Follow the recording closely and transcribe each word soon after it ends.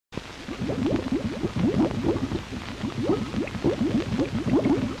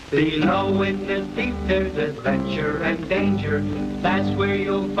Below in the deep there's adventure and danger. That's where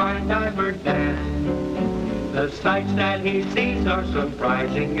you'll find Diver Dan. The sights that he sees are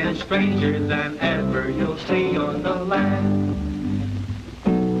surprising and stranger than ever you'll see on the land.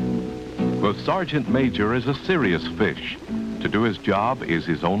 The Sergeant Major is a serious fish. To do his job is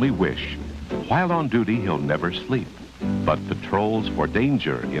his only wish. While on duty, he'll never sleep, but patrols for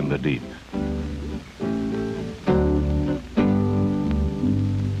danger in the deep.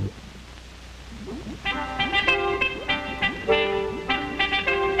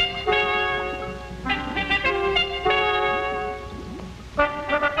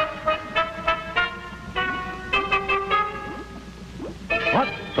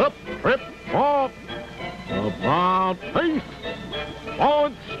 About face,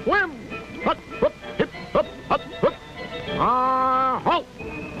 forward swim, hut, hut, hip, hut, hut, hut, halt.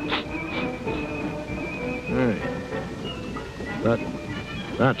 Hey,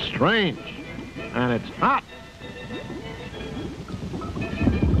 that's strange, and it's hot.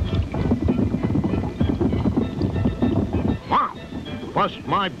 Wow, bust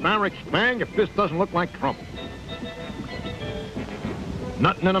my barracks bang if this doesn't look like trouble.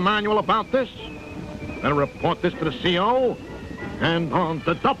 Nothing in the manual about this? Better report this to the CO and on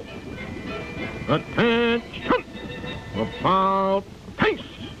the double. Attention! About pace!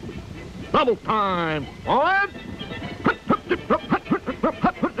 Double time! Forward!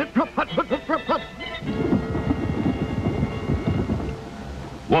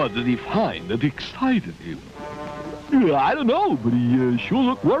 What did he find that excited him? I don't know, but he sure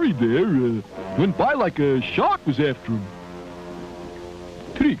looked worried there. Went by like a shark was after him.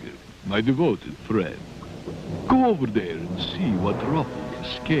 Trigger, my devoted friend. Go over there and see what ruffled the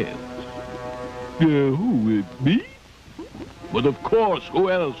scales. Who, me? But of course, who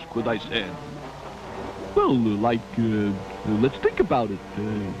else could I send? Well, let's think about it.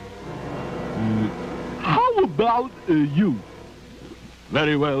 How about you?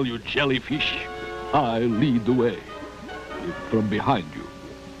 Very well, you jellyfish. I'll lead the way. From behind you.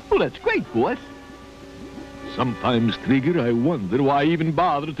 Well, that's great, boss. Sometimes, Trigger, I wonder why I even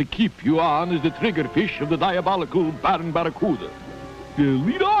bother to keep you on as the trigger fish of the diabolical Baron Barracuda.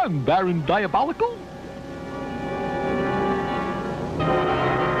 Lead on, Baron Diabolical.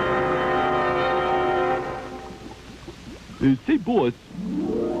 Say, boss,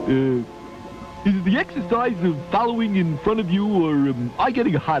 is it the exercise of following in front of you, or am I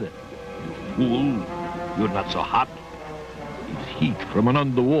getting hotter? You fool, you're not so hot. It's heat from an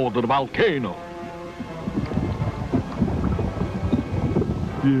underwater volcano.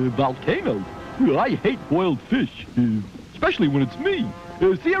 Volcano? I hate boiled fish, especially when it's me.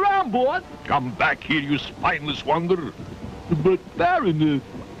 See you around, boss. Come back here, you spineless wonder. But, Baron,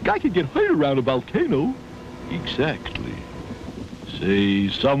 guy can get hurt around a volcano. Exactly. Say,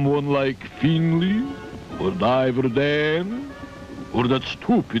 someone like Finley, or Diver Dan, or that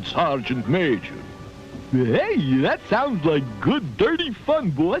stupid Sergeant Major. Hey, that sounds like good, dirty fun,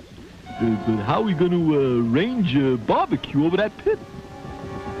 boss. But how are we going to arrange a barbecue over that pit?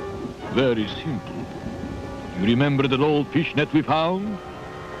 Very simple. You remember that old fish net we found?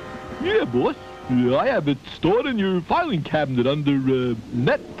 Yeah, boss. I have it stored in your filing cabinet under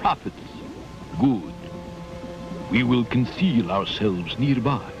net profits. Good. We will conceal ourselves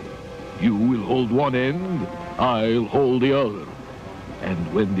nearby. You will hold one end, I'll hold the other.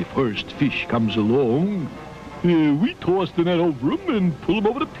 And when the first fish comes along, we toss the net over him and pull him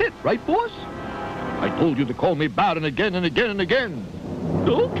over the pit, right, boss? I told you to call me Baron again and again and again.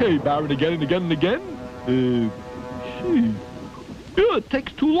 Okay, Baron, again and again and again. It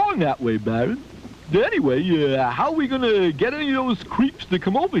takes too long that way, Baron. Anyway, how are we going to get any of those creeps to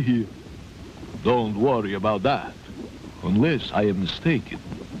come over here? Don't worry about that. Unless I am mistaken.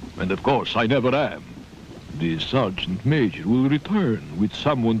 And of course, I never am. The Sergeant Major will return with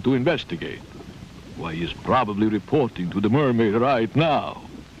someone to investigate. Why, he's probably reporting to the mermaid right now.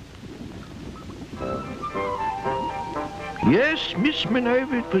 Yes, Miss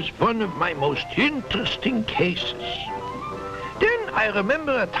Minerva, it was one of my most interesting cases. Then I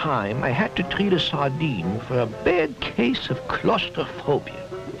remember a time I had to treat a sardine for a bad case of claustrophobia.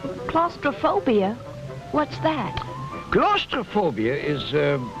 Claustrophobia? What's that? Claustrophobia is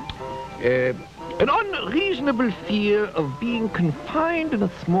an unreasonable fear of being confined in a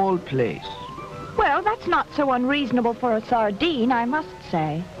small place. Well, that's not so unreasonable for a sardine, I must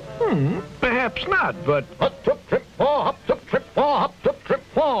say. Perhaps not, but... Hop, trip, trip, fall, hop, trip, trip, fall, hop, trip, trip,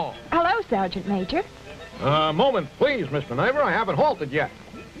 fall. Hello, Sergeant Major. A moment, please, Miss Minerva. I haven't halted yet.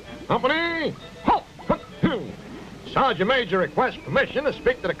 Company, halt! Sergeant Major requests permission to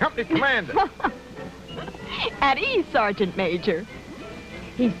speak to the company commander. At ease, Sergeant Major.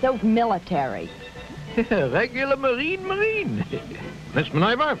 He's so military. Regular Marine. Miss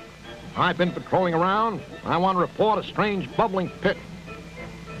Minerva, I've been patrolling around. I want to report a strange bubbling pit.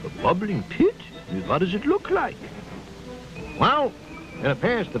 A bubbling pit? What does it look like? Well, it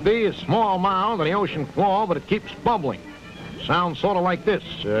appears to be a small mound on the ocean floor, but it keeps bubbling. Sounds sort of like this.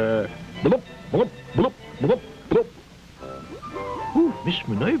 Bloop, bloop, bloop, bloop, bloop. Ooh, Miss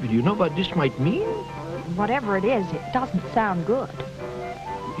Minerva, do you know what this might mean? Whatever it is, it doesn't sound good.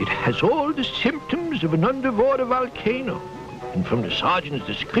 It has all the symptoms of an underwater volcano. And from the sergeant's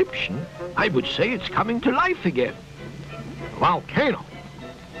description, I would say it's coming to life again. Volcano.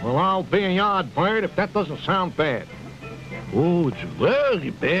 Well, I'll be a yard bird if that doesn't sound bad. Oh, it's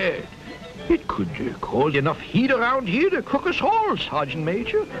very bad. It could cause enough heat around here to cook us all, Sergeant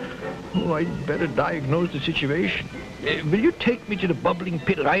Major. Oh, I'd better diagnose the situation. Will you take me to the bubbling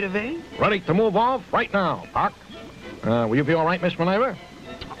pit right away? Ready to move off right now, Doc. Will you be all right, Miss Minerva?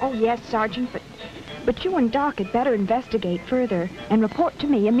 Oh, yes, Sergeant, but you and Doc had better investigate further and report to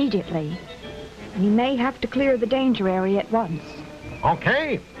me immediately. We may have to clear the danger area at once.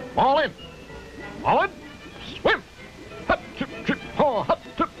 Okay, all in. All in. Swim. Hop, trip, trip, haw, hop,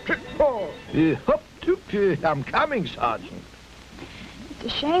 trip, trip, haw. Hop, toop, I'm coming, Sergeant. It's a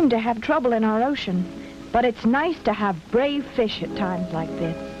shame to have trouble in our ocean, but it's nice to have brave fish at times like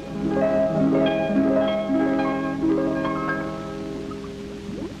this.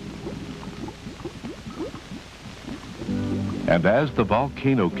 And as the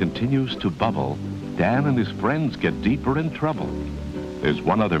volcano continues to bubble, Dan and his friends get deeper in trouble. There's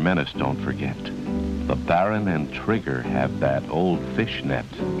one other menace, don't forget. The Baron and Trigger have that old fish net.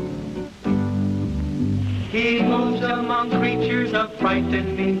 He moves among creatures of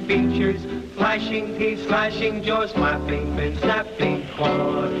frightening features, flashing teeth, slashing jaws, flapping fins, snapping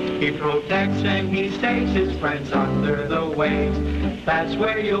claws. He protects and he saves his friends under the waves. That's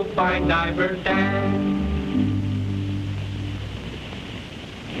where you'll find Diver Dan.